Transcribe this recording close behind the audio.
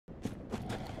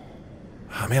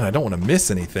Oh man, I don't want to miss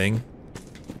anything.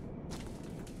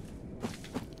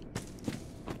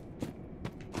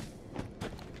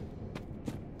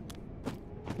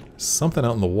 Something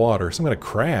out in the water. Some kind of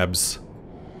crabs.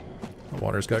 The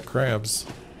water's got crabs.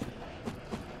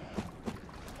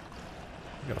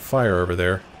 Got a fire over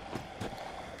there.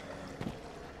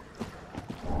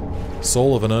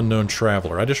 Soul of an unknown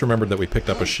traveler. I just remembered that we picked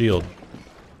up a shield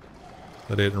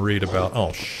that I didn't read about.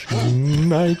 Oh,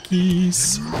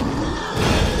 Nikes.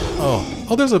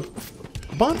 Oh, there's a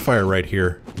bonfire right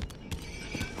here.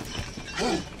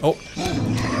 Oh.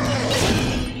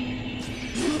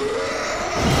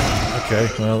 Okay,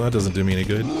 well, that doesn't do me any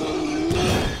good.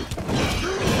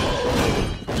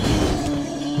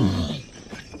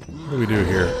 What do we do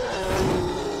here?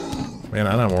 Man,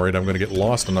 I'm worried I'm going to get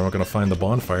lost and I'm not going to find the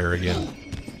bonfire again.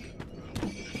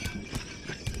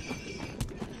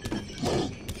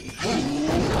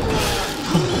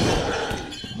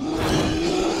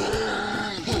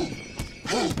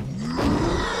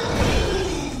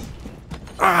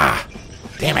 Ah!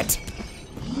 Damn it!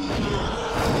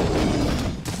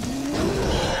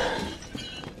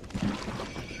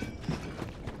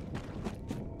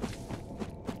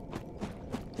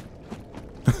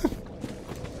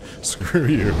 Screw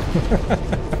you.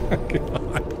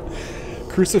 God.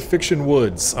 Crucifixion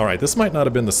Woods. Alright, this might not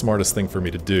have been the smartest thing for me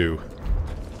to do.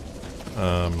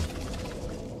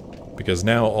 Because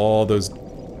now all those...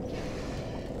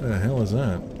 What the hell is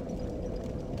that?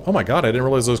 Oh my god, I didn't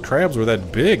realize those crabs were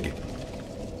that big.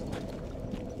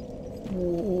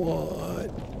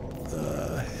 What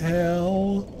the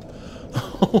hell?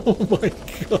 Oh my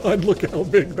god, look how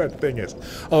big that thing is.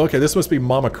 Oh, okay, this must be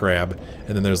mama crab,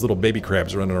 and then there's little baby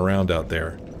crabs running around out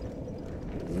there.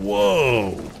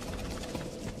 Whoa!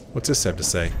 What's this have to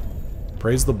say?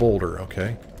 Praise the boulder,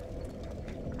 okay.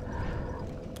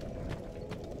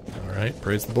 Alright,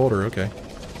 praise the boulder, okay.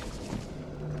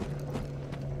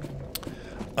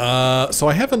 So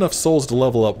I have enough souls to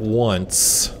level up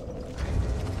once.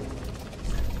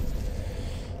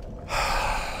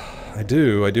 I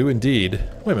do indeed.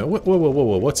 Wait a minute,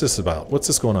 whoa, what's this about? What's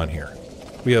this going on here?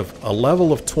 We have a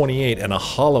level of 28 and a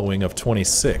hollowing of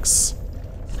 26.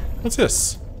 What's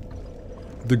this?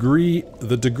 The degree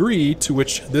to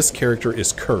which this character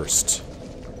is cursed.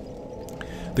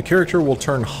 The character will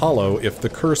turn hollow if the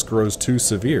curse grows too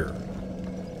severe.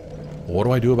 What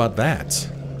do I do about that?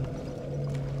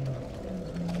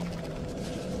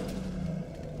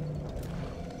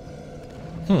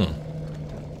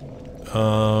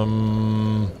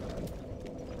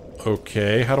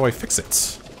 Okay, how do I fix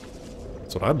it?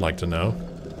 That's what I'd like to know.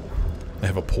 I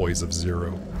have a poise of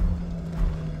 0.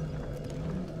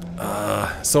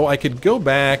 So I could go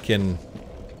back and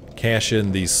cash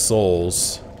in these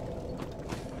souls.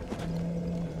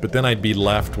 But then I'd be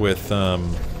left with,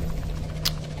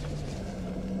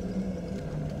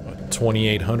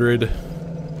 2,800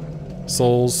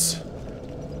 souls.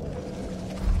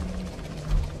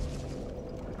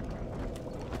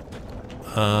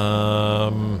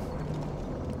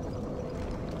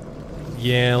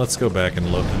 Yeah, let's go back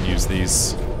and look and use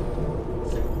these.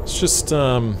 It's just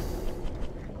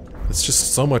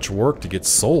so much work to get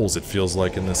souls, it feels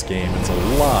like, in this game. It's a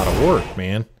lot of work,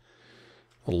 man.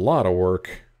 A lot of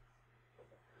work.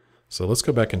 So let's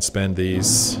go back and spend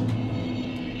these.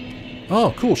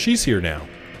 Oh, cool, she's here now.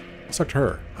 Let's talk to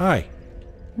her. Hi.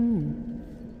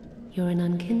 You're an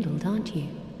unkindled, aren't you?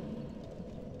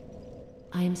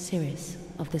 I am Sirris,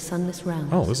 of the Sunless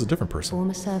Realms. Oh, this is a different person.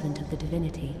 Former servant of the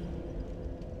divinity.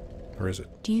 Or is it?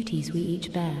 Duties we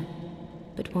each bear,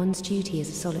 but one's duty is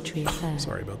a solitary affair.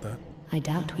 Sorry about that. I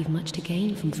doubt we've much to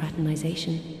gain from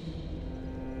fraternization.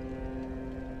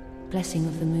 Blessing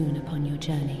of the moon upon your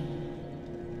journey.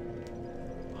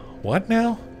 What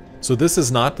now? So this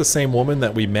is not the same woman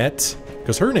that we met?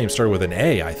 Because her name started with an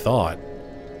A, I thought.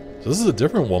 So this is a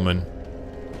different woman.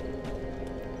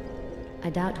 I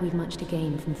doubt we've much to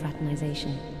gain from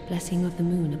fraternization. Blessing of the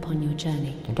moon upon your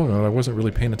journey. I don't know, I wasn't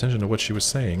really paying attention to what she was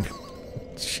saying.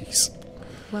 Jeez.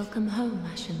 Welcome home,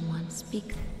 Ashen One.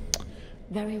 Speak.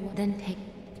 Very well. Then take...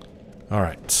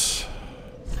 Alright.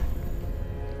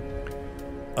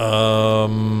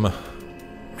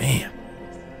 Man.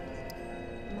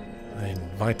 And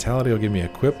vitality will give me a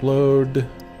equip load.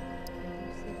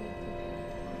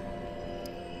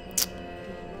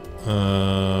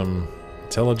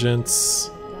 Intelligence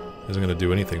isn't going to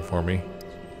do anything for me.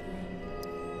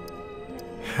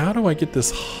 How do I get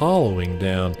this hollowing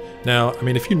down? Now, I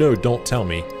mean, if you know, don't tell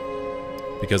me.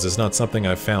 Because it's not something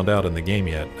I've found out in the game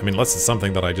yet. I mean, unless it's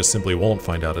something that I just simply won't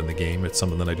find out in the game. It's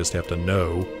something that I just have to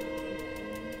know.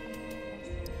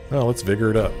 Well, let's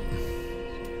vigor it up.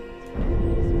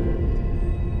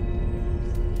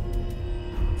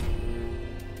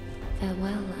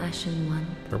 Ashen One.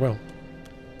 Farewell.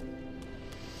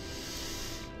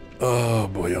 Oh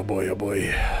boy, oh boy, oh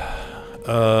boy.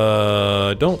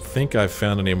 I don't think I've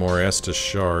found any more Estus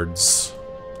shards.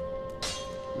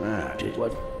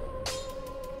 What?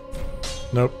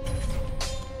 Nope.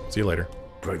 See you later.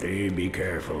 Pretty be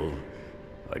careful.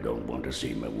 I don't want to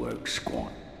see my work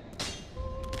squandered.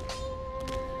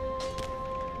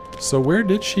 So where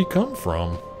did she come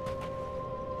from?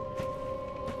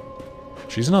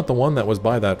 She's not the one that was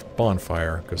by that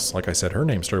bonfire, because like I said, her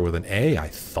name started with an A, I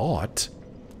thought.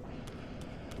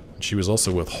 And she was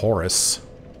also with Horus.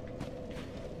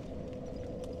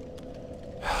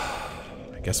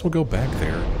 I guess we'll go back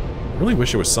there. I really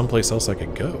wish there was someplace else I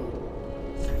could go.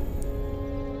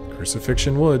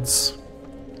 Crucifixion Woods.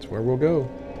 That's where we'll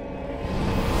go.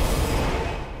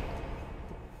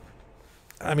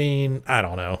 I mean, I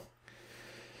don't know.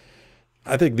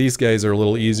 I think these guys are a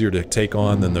little easier to take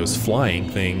on than those flying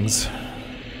things.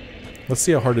 Let's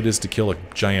see how hard it is to kill a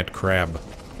giant crab.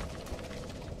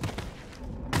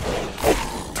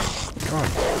 Oh, God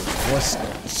bless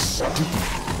stupid,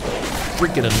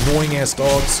 freaking annoying ass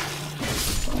dogs.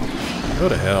 Go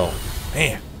to hell.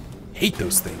 Man, hate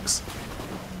those things.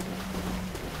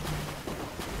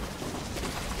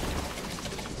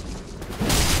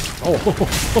 Oh,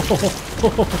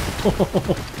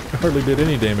 I hardly did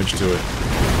any damage to it.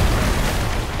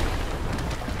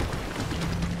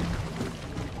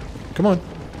 Come on.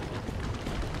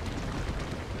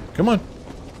 Come on.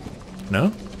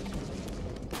 No?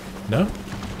 No?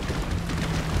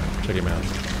 Check him out.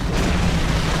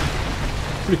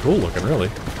 Pretty cool looking, really.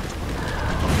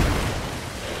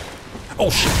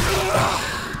 Oh, shit.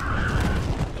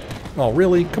 Oh,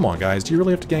 really? Come on, guys. Do you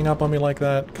really have to gang up on me like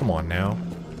that? Come on now.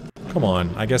 Come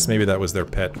on. I guess maybe that was their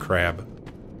pet crab.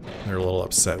 They're a little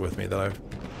upset with me that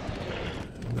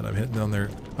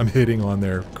I'm hitting on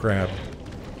their crab.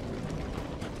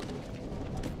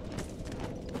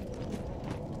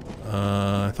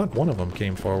 I thought one of them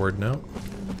came forward. No.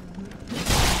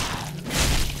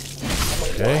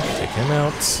 Okay, take him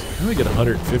out. I only get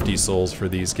 150 souls for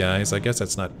these guys. I guess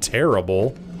that's not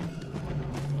terrible.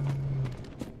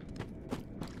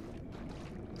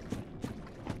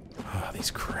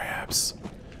 These crabs.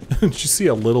 Did you see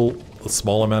a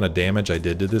small amount of damage I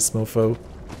did to this mofo?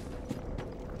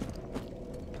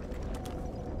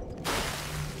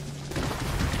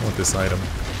 I want this item.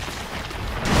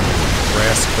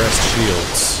 Crest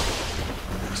shields.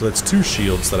 So that's 2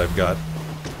 shields that I've got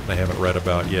I haven't read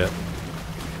about yet.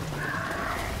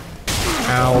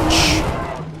 Ouch.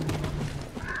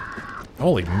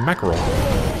 Holy mackerel.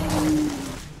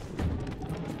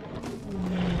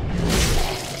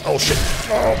 Oh shit.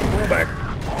 Oh, roll back.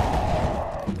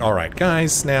 Alright,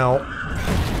 guys, now...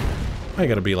 Why you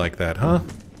gotta be like that, huh?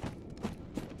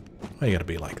 Why you gotta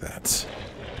be like that?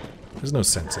 There's no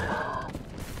sense in it.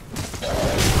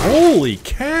 Holy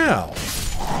cow!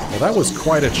 Well, that was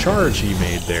quite a charge he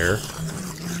made there.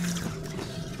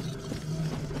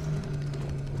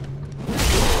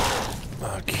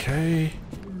 Okay.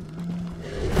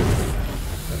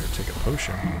 Better take a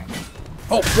potion.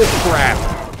 Oh, bullcrap!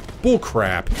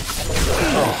 Bullcrap!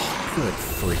 Oh, good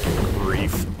freaking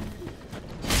grief.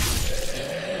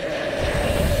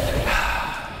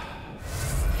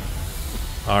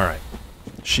 Alright.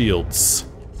 Shields.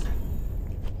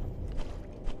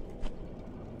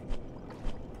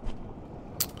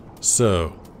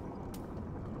 So.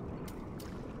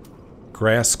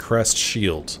 Grass Crest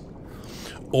Shield.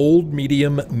 Old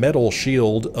medium metal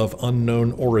shield of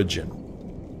unknown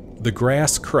origin. The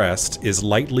Grass Crest is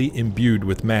lightly imbued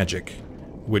with magic,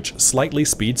 which slightly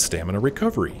speeds stamina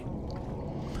recovery.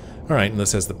 Alright, and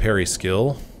this has the parry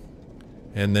skill.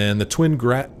 And then the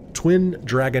Twin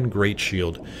Dragon Great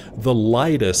Shield, the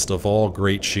lightest of all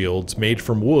great shields, made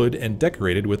from wood and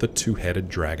decorated with a 2-headed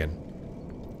dragon.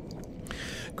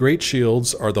 Great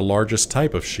shields are the largest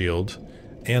type of shield,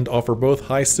 and offer both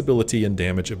high stability and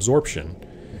damage absorption,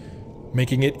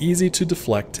 making it easy to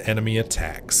deflect enemy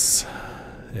attacks.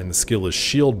 And the skill is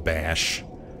Shield Bash.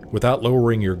 Without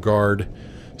lowering your guard,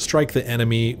 strike the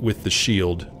enemy with the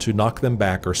shield to knock them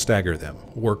back or stagger them.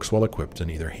 Works while equipped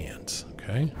in either hand.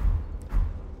 Okay.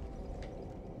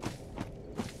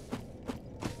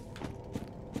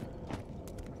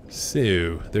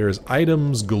 So, there's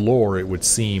items galore, it would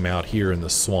seem, out here in the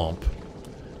swamp.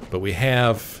 But we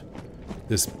have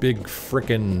this big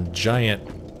frickin'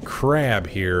 giant crab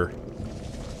here.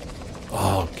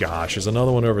 Oh gosh, there's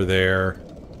another one over there.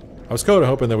 I was kinda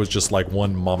hoping there was just like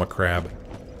one mama crab,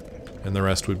 and the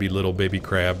rest would be little baby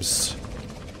crabs.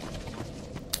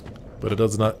 But it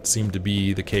does not seem to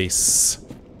be the case.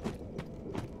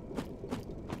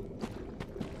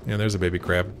 Yeah, there's a baby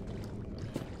crab.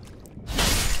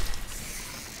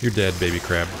 You're dead, baby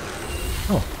crab.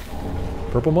 Oh.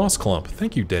 Purple moss clump.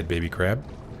 Thank you, dead baby crab.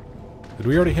 Did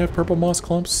we already have purple moss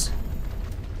clumps?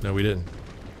 No, we didn't.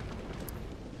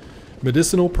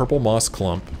 Medicinal purple moss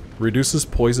clump reduces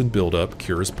poison buildup,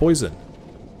 cures poison.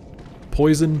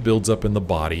 Poison builds up in the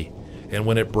body, and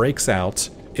when it breaks out,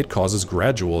 it causes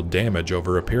gradual damage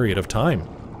over a period of time.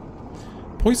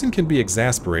 Poison can be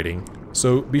exasperating,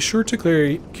 so be sure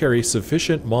to carry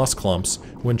sufficient moss clumps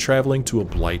when traveling to a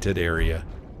blighted area.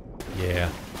 Yeah.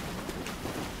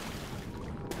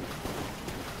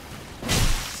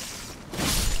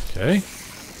 Okay.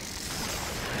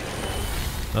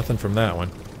 Nothing from that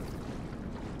one.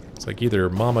 It's like either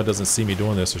Mama doesn't see me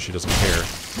doing this or she doesn't care.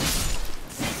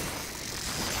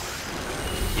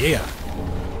 Yeah.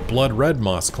 Bloodred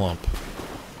moss clump.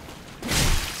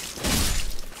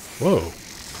 Whoa.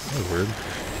 That was weird.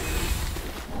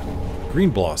 Green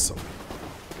blossom.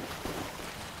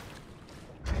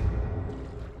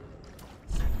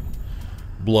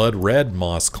 Bloodred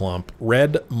moss clump.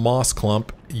 Red moss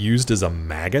clump used as a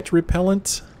maggot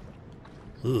repellent?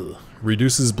 Ugh.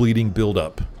 Reduces bleeding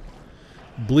buildup.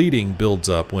 Bleeding builds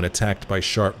up when attacked by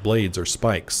sharp blades or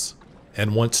spikes,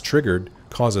 and once triggered,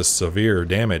 causes severe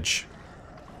damage.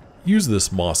 Use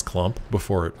this moss clump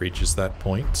before it reaches that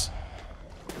point.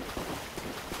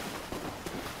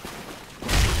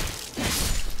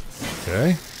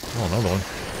 Okay. Oh, another one.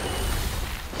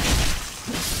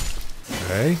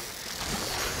 Okay.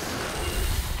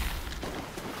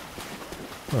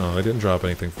 Oh, they didn't drop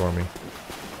anything for me.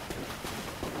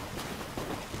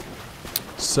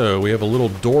 So, we have a little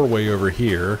doorway over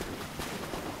here.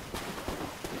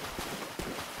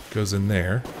 Goes in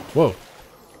there. Whoa!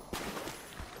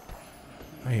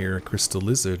 I hear a crystal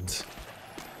lizard. It's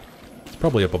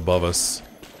probably up above us.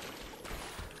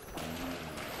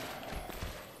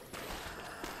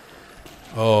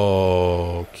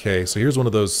 Oh, okay, so here's one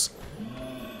of those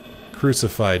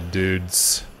crucified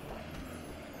dudes.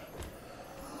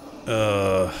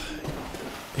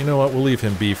 You know what? We'll leave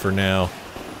him be for now.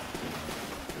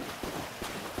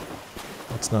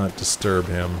 Let's not disturb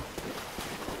him.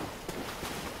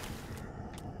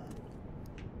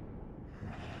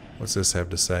 What's this have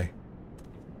to say?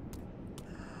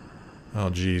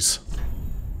 Oh, geez.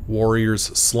 Warriors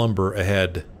slumber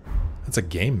ahead. That's a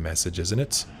game message, isn't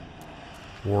it?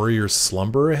 Warriors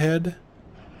slumber ahead?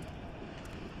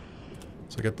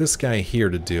 So I got this guy here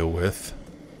to deal with.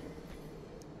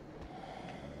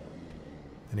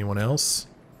 Anyone else?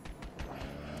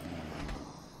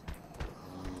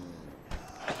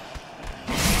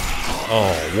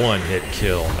 Oh, one hit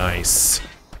kill. Nice.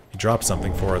 He dropped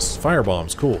something for us.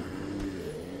 Firebombs, cool.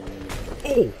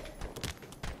 Oh!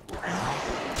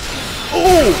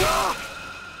 Oh!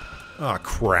 Ah,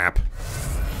 crap.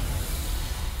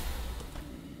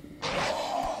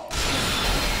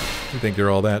 You think they're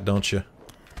all that, don't you?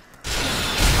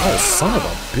 Oh, son of a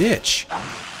bitch!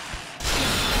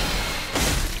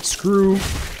 Screw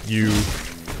you.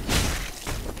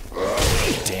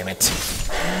 Damn it.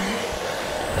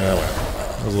 Oh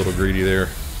well. I was a little greedy there.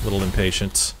 A little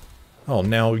impatient. Oh,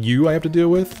 now you I have to deal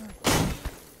with?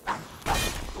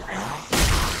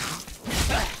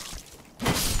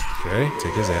 Okay,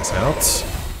 take his ass out.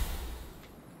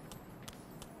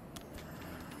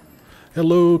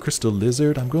 Hello, crystal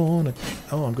lizard. I'm gonna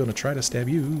try to stab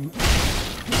you.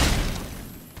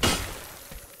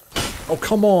 Oh,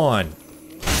 come on!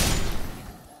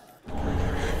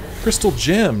 Crystal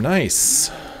gem, nice.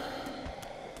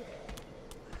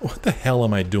 What the hell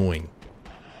am I doing?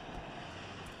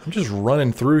 I'm just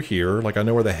running through here like I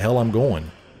know where the hell I'm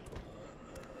going.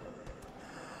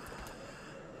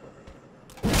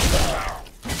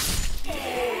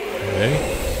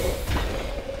 Okay.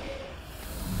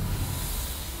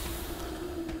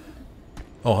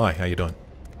 Oh, hi, how you doing?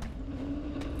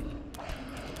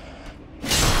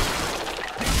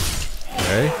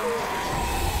 Okay.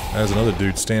 There's another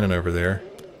dude standing over there.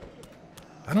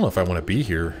 I don't know if I want to be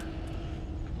here.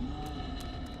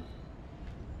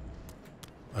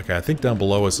 Okay, I think down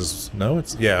below us is... No,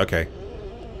 it's... Yeah, okay.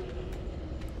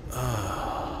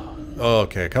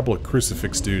 Okay, a couple of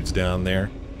crucifix dudes down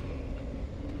there.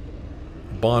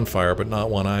 Bonfire, but not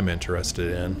one I'm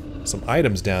interested in. Some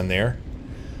items down there.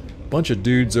 Bunch of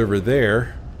dudes over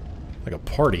there. Like a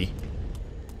party.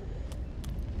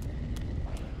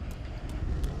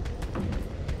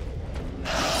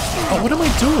 Oh, what am I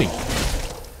doing?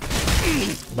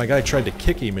 My guy tried to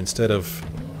kick him instead of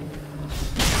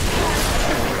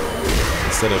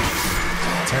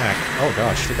attack. Oh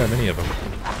gosh, look how many of them.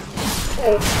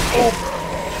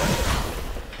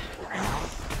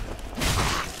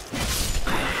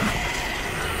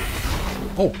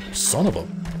 Oh, son of a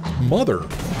mother.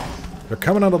 They're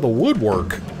coming out of the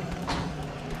woodwork.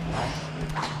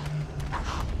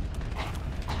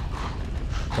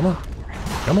 Come on.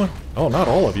 Come on. Oh, not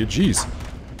all of you. Jeez.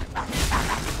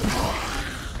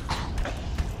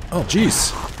 Oh,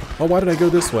 jeez. Oh, why did I go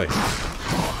this way?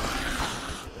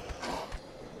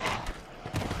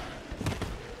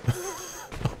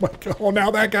 Oh my god. Oh,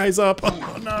 now that guy's up.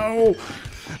 Oh, no.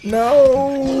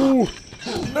 No.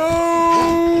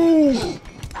 No.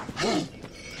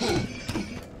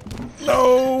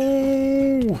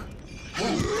 No.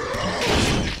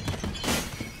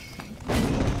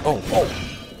 Oh, oh.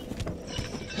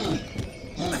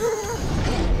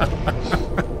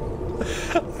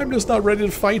 I'm just not ready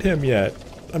to fight him yet.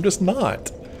 I'm just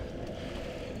not.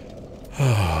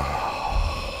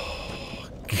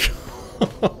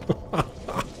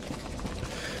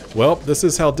 Well, this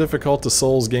is how difficult a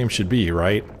Souls game should be,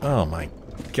 right? Oh my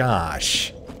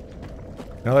gosh.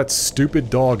 Now that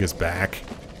stupid dog is back.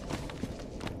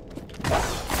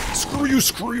 Screw you,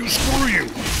 screw you, screw you!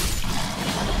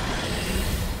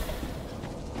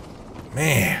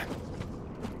 Man.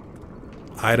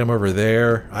 Item over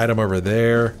there, item over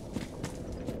there.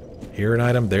 Here an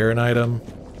item, there an item.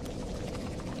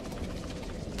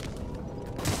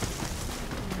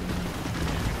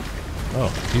 Oh,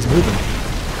 he's moving.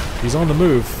 He's on the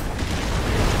move.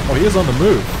 Oh, he is on the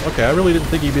move. Okay, I really didn't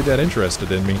think he'd be that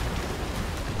interested in me.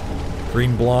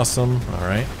 Green blossom,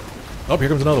 alright. Oh, here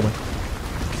comes another one.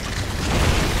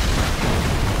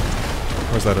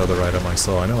 Where's that other item I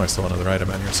saw? I know I saw another item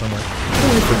out here somewhere. Get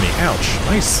away from me. Ouch.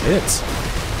 Nice hit.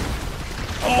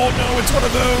 Oh no, it's one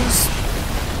of those!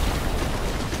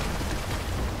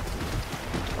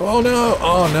 Oh no!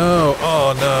 Oh no!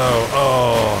 Oh no!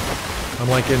 Oh! I'm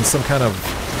like in some kind of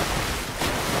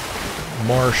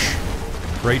marsh,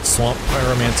 great swamp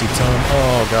pyromancy tome.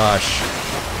 Oh gosh.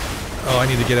 Oh, I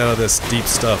need to get out of this deep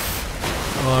stuff.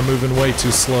 Oh, I'm moving way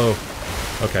too slow.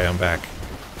 Okay, I'm back.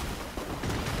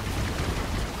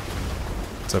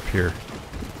 What's up here?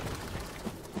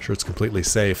 I'm sure it's completely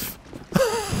safe.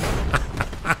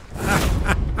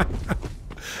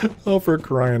 Oh, for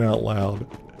crying out loud.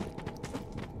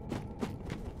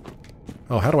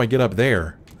 Oh, how do I get up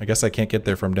there? I guess I can't get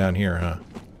there from down here, huh?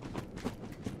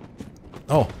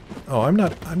 Oh. Oh, I'm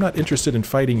not interested in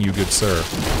fighting you, good sir.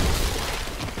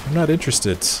 I'm not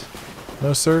interested.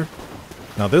 No, sir?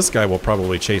 Now this guy will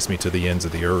probably chase me to the ends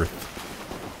of the earth.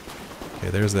 Okay,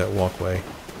 there's that walkway.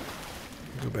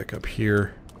 Go back up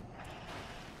here.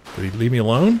 Did he leave me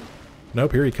alone?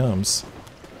 Nope, here he comes.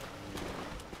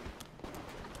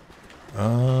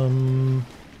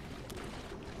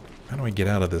 How do I get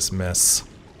out of this mess?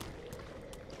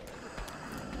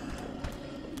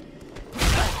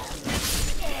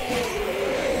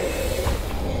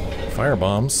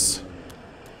 Firebombs.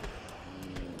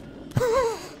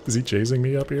 Is he chasing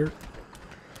me up here?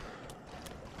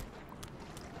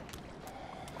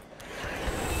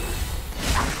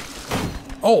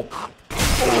 Oh!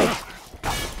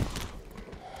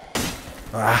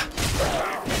 Ah!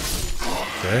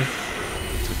 Okay.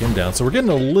 Took him down. So we're getting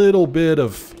a little bit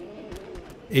of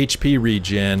HP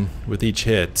regen with each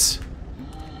hit.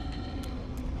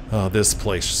 Oh, this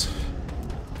place.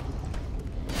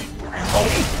 Oh!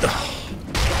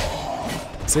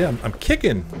 See, I'm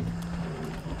kicking.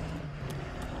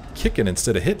 Kicking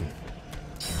instead of hitting.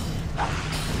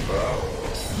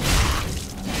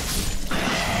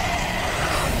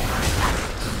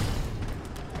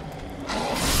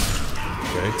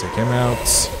 Okay, take him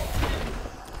out.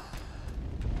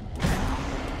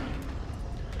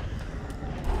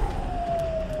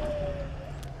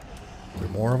 Are there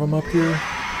more of them up here?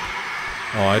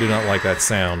 Oh, I do not like that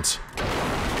sound.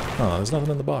 Oh, there's nothing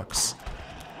in the box.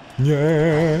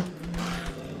 Yeah.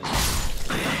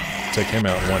 Take him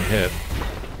out in one hit.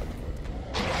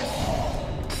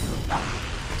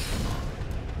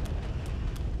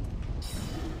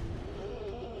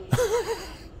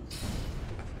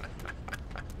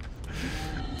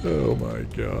 Oh my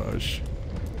gosh.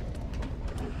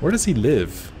 Where does he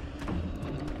live?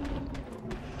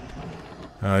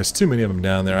 There's too many of them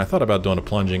down there. I thought about doing a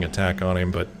plunging attack on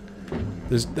him, but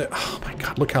there's... Oh my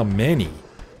god, look how many.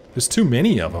 There's too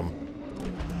many of them.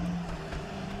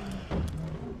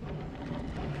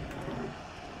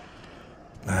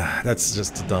 That's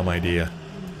just a dumb idea.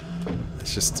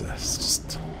 It's just...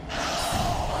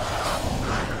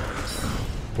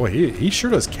 Boy, he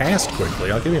sure does cast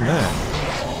quickly. I'll give him that.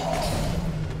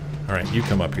 Alright, you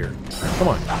come up here. Come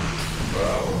on.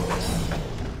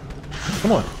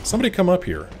 Come on. Somebody come up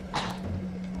here.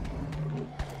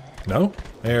 No?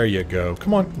 There you go.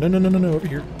 Come on. No, no, no, no, no. Over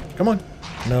here. Come on.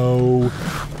 No.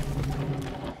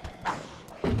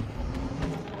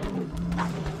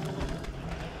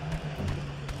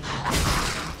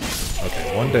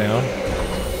 Calm down.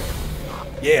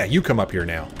 Yeah, you come up here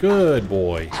now. Good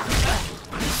boy.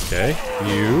 Okay,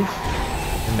 you.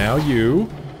 And now you.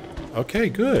 Okay,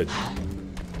 good.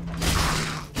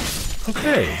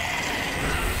 Okay.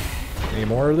 Any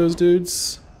more of those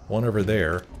dudes? One over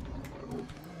there.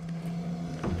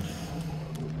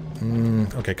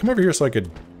 Okay, come over here so I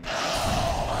could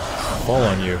fall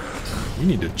on you. You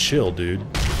need to chill, dude.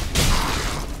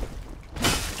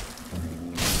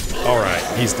 Alright,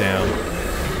 he's down.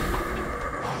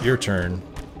 Your turn.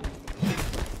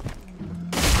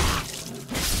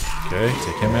 Okay,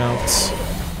 take him out.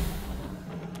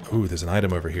 Ooh, there's an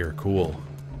item over here. Cool.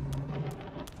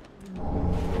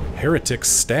 Heretic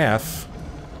Staff.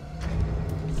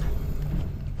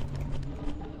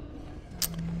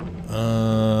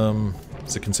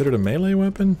 Is it considered a melee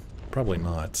weapon? Probably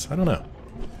not. I don't know.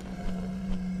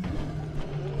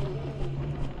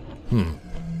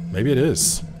 Maybe it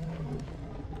is.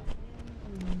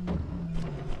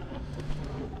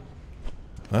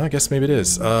 I guess maybe it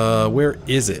is. Where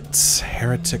is it?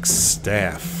 Heretic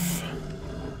Staff.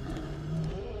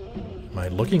 Am I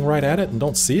looking right at it and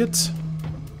don't see it?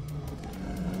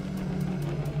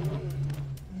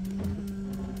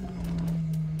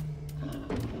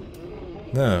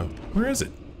 No. Where is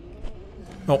it?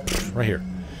 Oh, right here.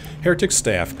 Heretic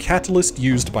Staff. Catalyst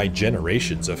used by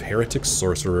generations of heretic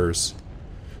sorcerers.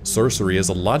 Sorcery is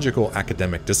a logical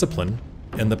academic discipline,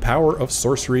 and the power of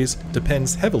sorceries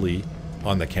depends heavily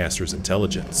on the caster's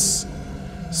intelligence.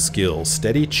 Skill.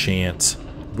 Steady chant.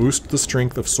 Boost the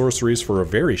strength of sorceries for a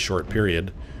very short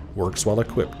period. Works while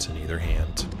equipped in either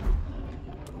hand.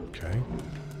 Okay.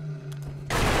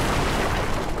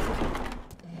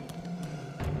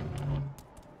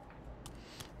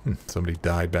 Somebody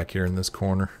died back here in this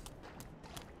corner.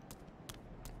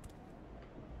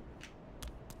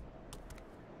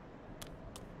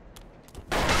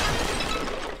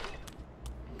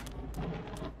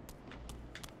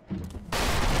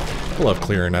 I love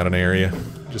clearing out an area.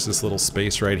 Just this little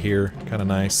space right here. Kind of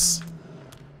nice.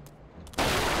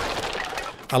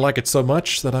 I like it so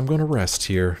much that I'm going to rest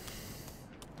here.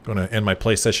 I'm going to end my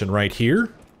play session right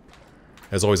here.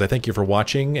 As always, I thank you for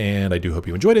watching, and I do hope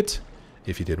you enjoyed it.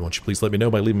 If you did, won't you please let me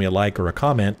know by leaving me a like or a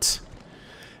comment.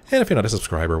 And if you're not a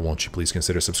subscriber, won't you please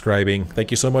consider subscribing. Thank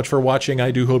you so much for watching.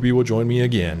 I do hope you will join me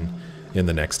again in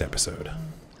the next episode.